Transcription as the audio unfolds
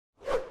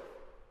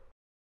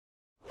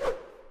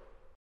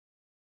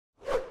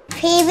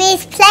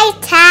Pee-wee's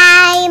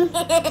playtime!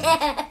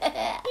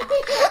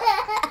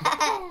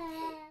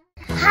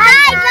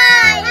 Hi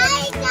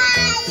guys!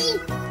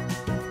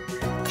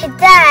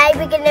 Today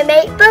we're going to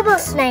make bubble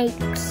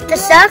snakes. The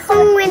first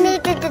thing we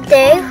needed to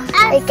do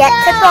is get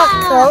the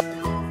bottle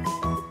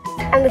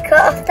and we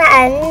cut off the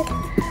end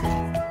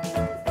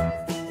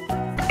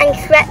and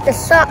thread the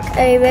sock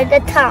over the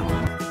top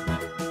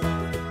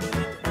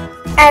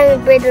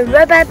and with a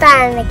rubber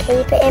band to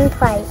keep it in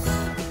place.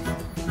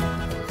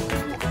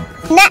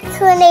 Next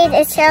we'll need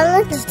a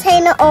challenge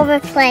container or a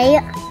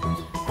plate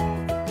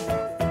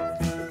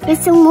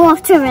with some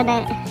water in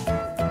it.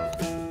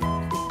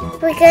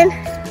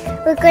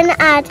 We're going to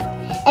add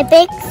a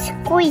big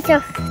squeeze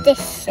of this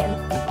soup.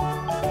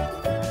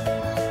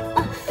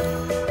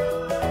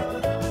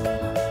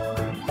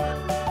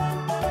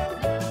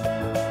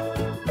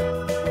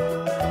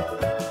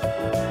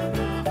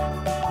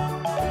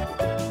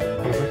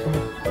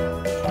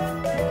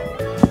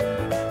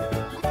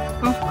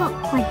 I've got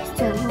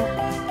quite a lot.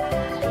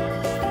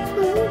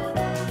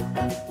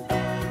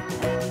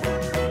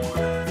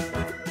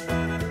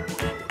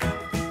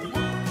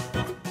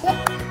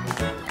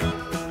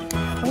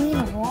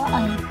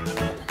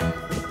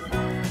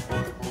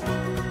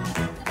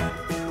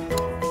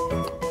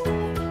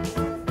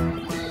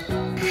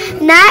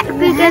 Next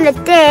we're going to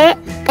dip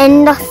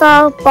in the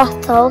soil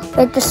bottle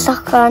with the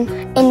sock on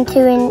into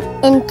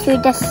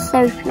the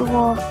soapy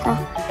water.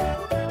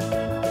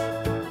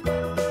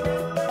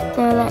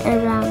 Stir it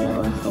around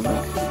a little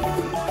bit.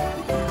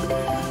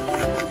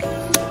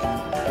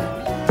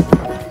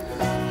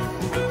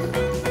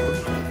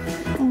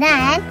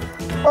 Then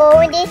all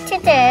we need to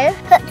do,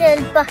 put the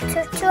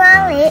bottle to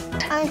our lip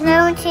and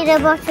blow into the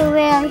bottle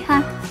really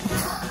hard.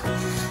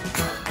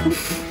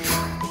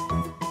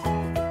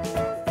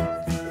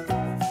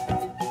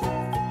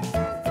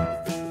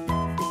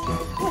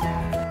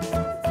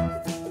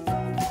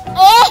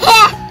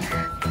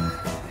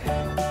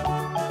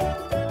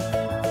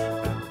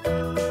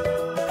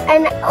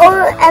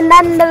 And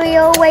remember, we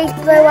always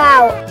blow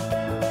out,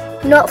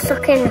 not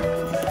suck in.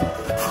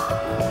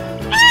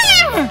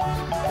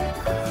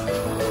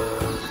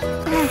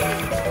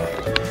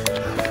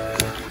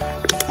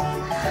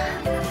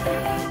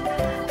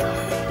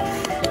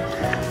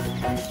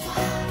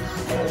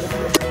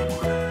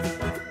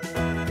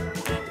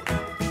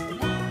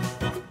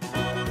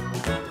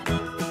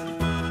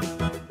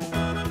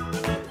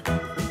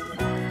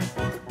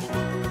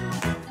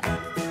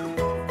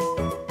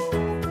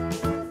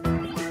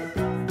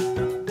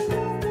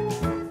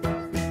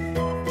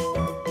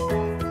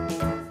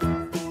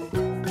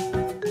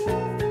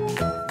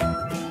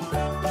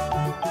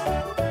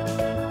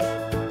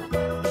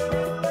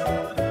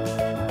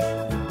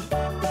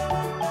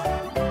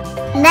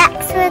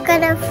 Next we're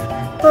going to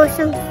pour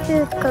some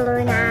food colour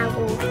in our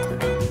water.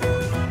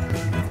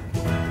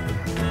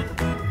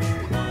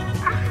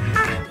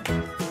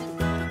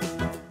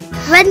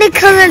 When the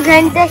colour's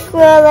in, just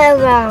swirl it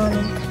around.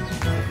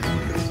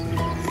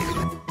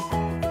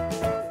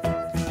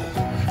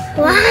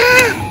 Wow!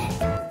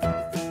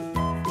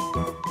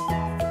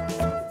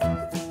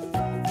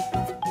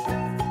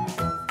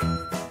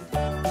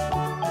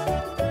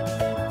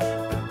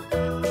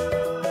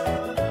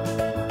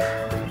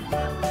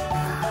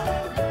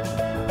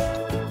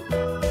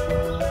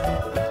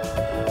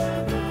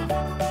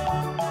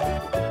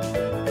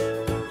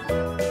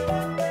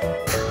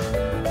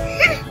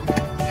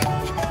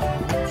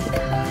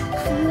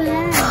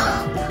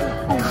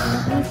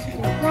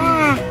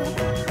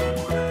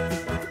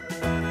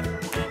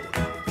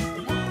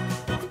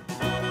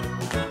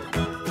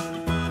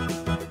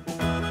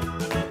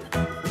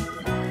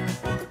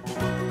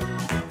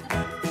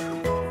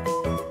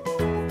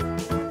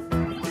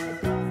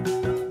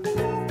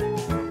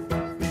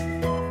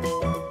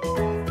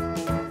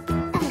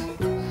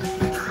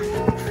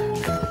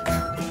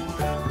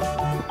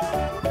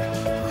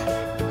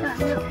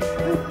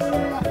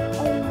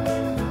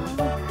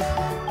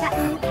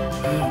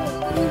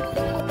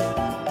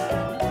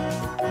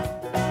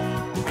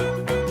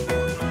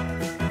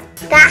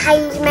 That's how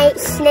you make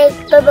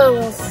snake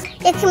bubbles.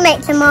 You can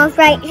make them all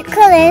bright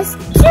colours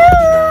too.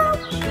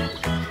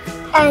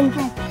 And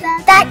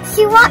thanks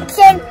for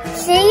watching.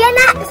 See you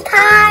next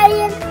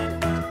time.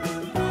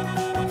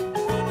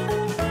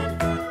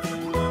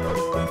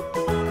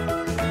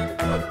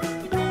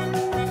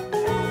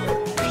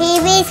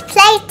 Pee-wee's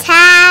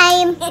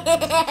playtime.